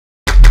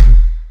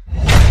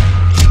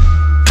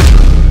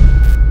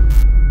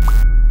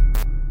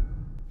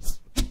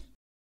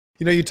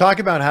You talk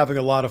about having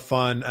a lot of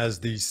fun as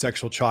the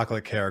sexual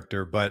chocolate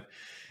character, but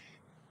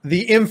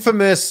the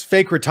infamous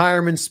fake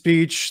retirement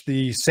speech,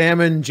 the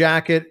salmon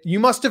jacket, you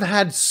must have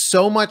had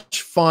so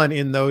much fun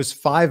in those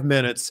 5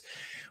 minutes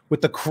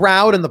with the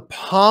crowd in the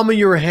palm of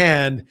your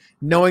hand,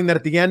 knowing that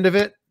at the end of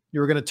it, you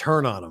were going to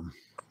turn on them.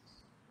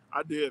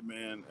 I did,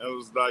 man. It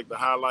was like the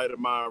highlight of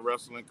my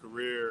wrestling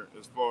career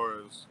as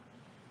far as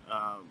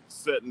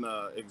setting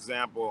an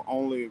example.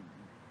 Only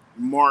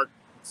Mark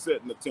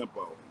setting the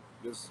tempo.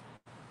 Just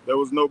there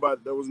was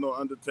nobody, there was no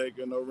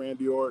Undertaker, no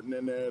Randy Orton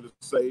in there to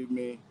save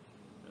me.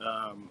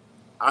 Um,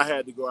 I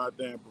had to go out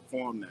there and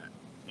perform that,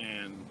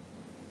 and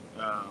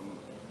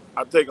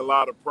I take a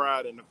lot of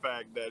pride in the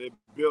fact that it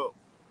built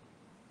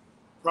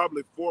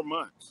probably 4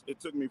 months.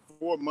 It took me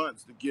 4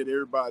 months to get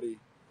everybody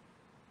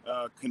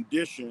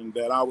conditioned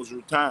that I was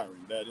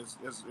retiring, that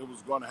it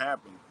was going to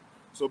happen.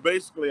 So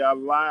basically, I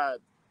lied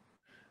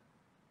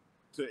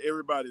to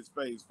everybody's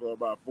face for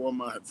about 4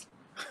 months.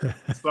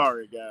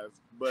 Sorry, guys,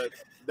 but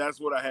that's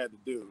what I had to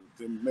do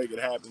to make it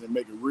happen and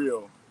make it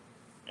real.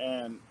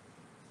 And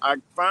I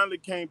finally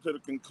came to the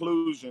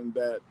conclusion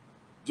that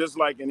just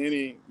like in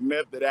any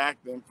method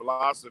acting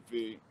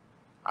philosophy,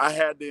 I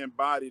had to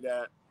embody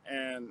that.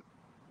 And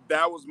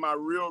that was my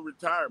real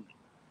retirement.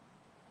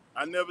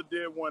 I never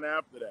did one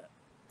after that.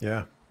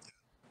 Yeah.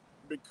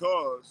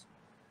 Because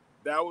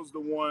that was the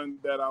one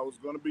that I was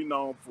going to be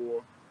known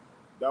for.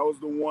 That was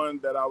the one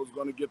that I was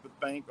going to get to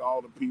thank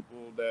all the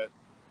people that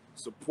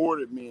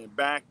supported me and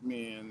backed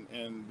me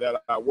and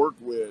that I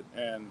worked with.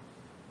 And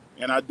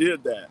I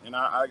did that. And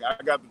I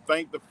got to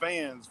thank the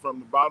fans from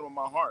the bottom of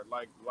my heart.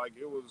 Like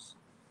it was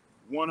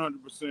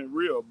 100%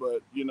 real.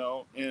 But, you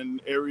know,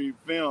 in every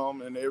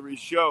film and every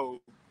show,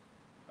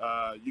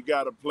 you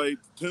got to play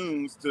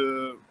tunes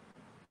to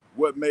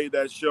what made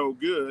that show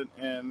good.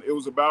 And it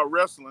was about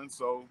wrestling.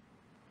 So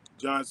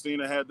John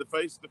Cena had to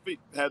face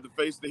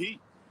the heat.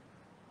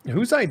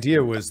 Whose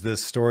idea was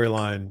this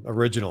storyline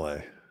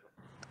originally?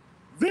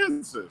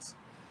 Vince's.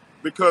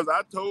 Because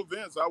I told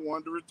Vince I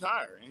wanted to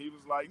retire, and he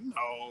was like,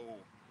 "No,"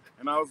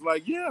 and I was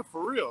like, "Yeah,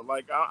 for real.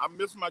 Like I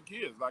miss my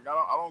kids. Like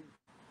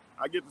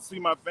I get to see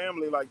my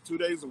family like 2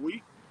 days a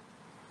week,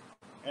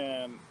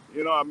 and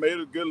you know I made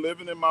a good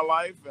living in my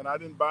life, and I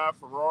didn't buy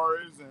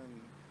Ferraris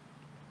and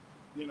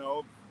you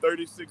know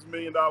 $36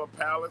 million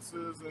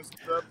palaces and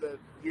stuff that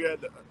you had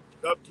to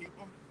upkeep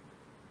them.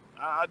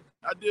 I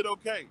did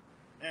okay,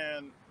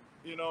 and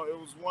you know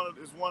it's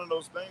one of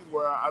those things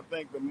where I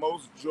think the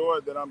most joy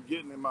that I'm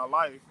getting in my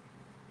life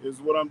is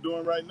what I'm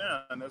doing right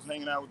now, and that's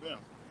hanging out with them.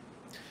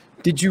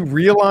 Did you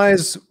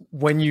realize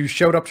when you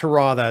showed up to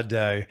Raw that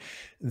day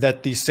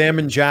that the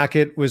salmon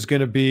jacket was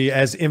going to be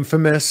as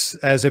infamous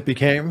as it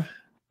became?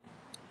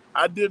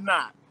 I did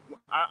not.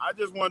 I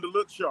just wanted to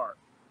look sharp,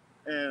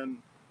 and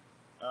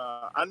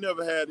I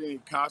never had any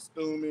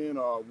costuming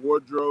or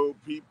wardrobe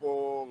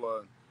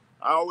people.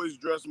 I always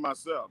dressed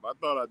myself. I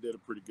thought I did a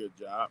pretty good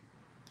job.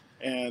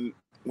 And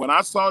when I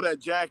saw that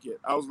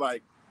jacket, I was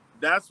like,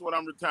 that's what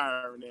I'm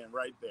retiring in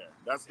right there.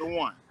 That's the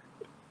one.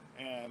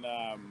 And,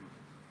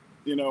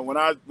 you know, when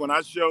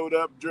I showed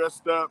up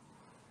dressed up,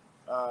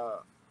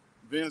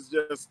 Vince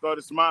just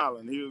started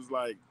smiling. He was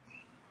like,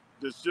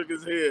 just shook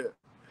his head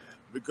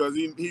because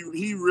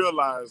he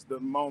realized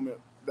the moment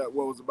that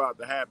what was about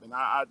to happen.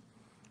 I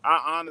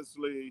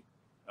honestly,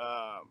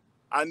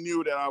 I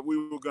knew that we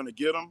were going to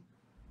get him,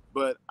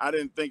 but I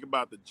didn't think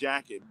about the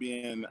jacket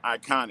being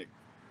iconic.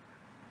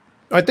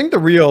 I think the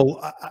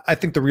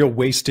real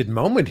wasted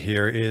moment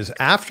here is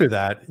after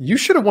that, you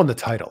should have won the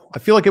title. I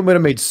feel like it would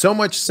have made so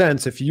much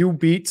sense if you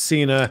beat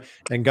Cena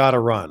and got a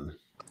run.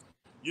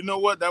 You know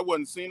what? That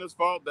wasn't Cena's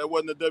fault. That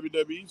wasn't the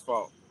WWE's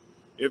fault.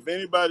 If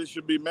anybody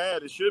should be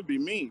mad, it should be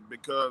me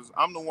because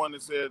I'm the one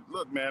that said,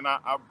 look, man,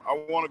 I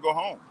want to go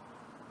home.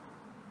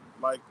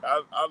 Like,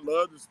 I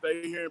love to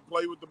stay here and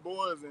play with the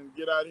boys and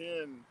get out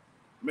here and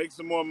make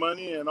some more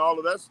money and all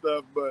of that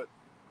stuff. But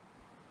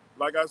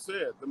like I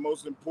said, the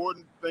most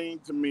important thing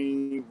to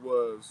me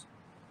was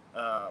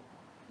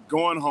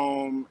going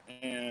home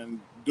and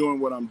doing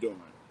what I'm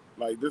doing.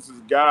 Like, this is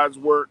God's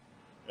work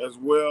as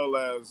well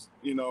as,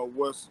 you know,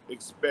 what's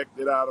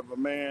expected out of a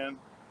man.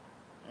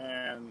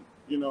 And,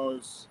 you know,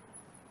 it's,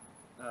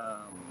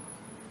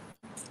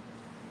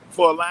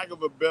 for a lack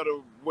of a better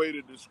way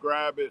to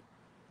describe it,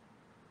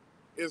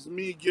 it's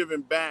me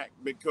giving back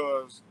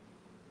because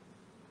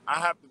I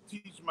have to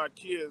teach my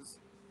kids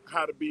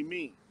how to be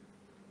me.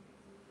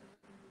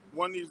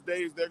 One of these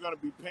days, they're going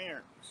to be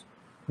parents.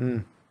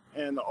 Mm.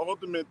 And the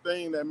ultimate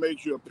thing that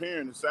makes you a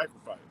parent is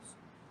sacrifice.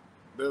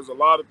 There's a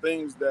lot of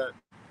things that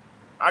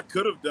I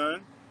could have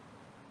done,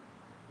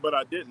 but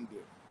I didn't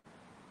do.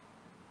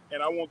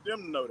 And I want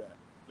them to know that.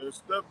 There's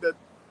stuff that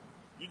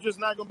you're just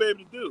not going to be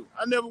able to do.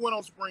 I never went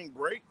on spring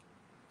break.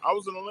 I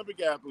was an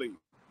Olympic athlete.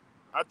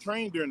 I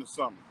trained during the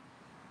summer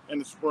and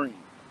the spring.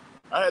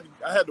 I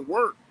had to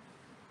work.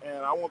 And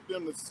I want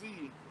them to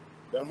see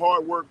that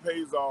hard work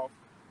pays off.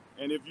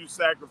 And if you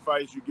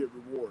sacrifice, you get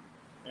rewarded.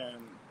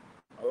 And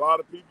a lot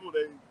of people,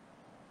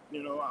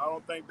 I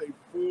don't think they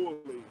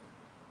fully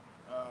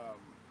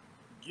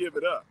give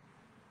it up.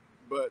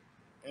 but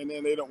and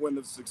then they don't, when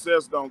the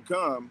success don't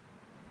come,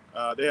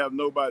 they have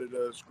nobody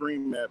to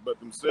scream at but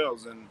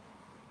themselves. And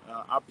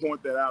I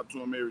point that out to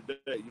them every day.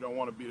 You don't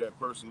want to be that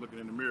person looking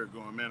in the mirror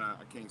going, man,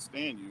 I can't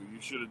stand you.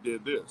 You should have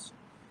did this.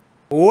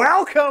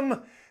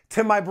 Welcome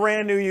to my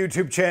brand new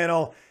YouTube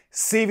channel,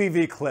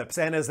 CVV Clips.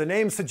 And as the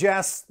name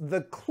suggests,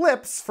 the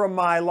clips from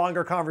my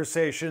longer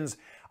conversations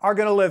are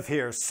going to live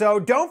here. So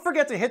don't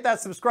forget to hit that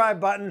subscribe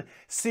button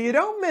so you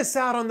don't miss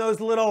out on those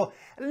little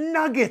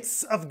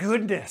nuggets of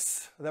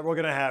goodness that we're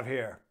going to have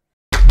here.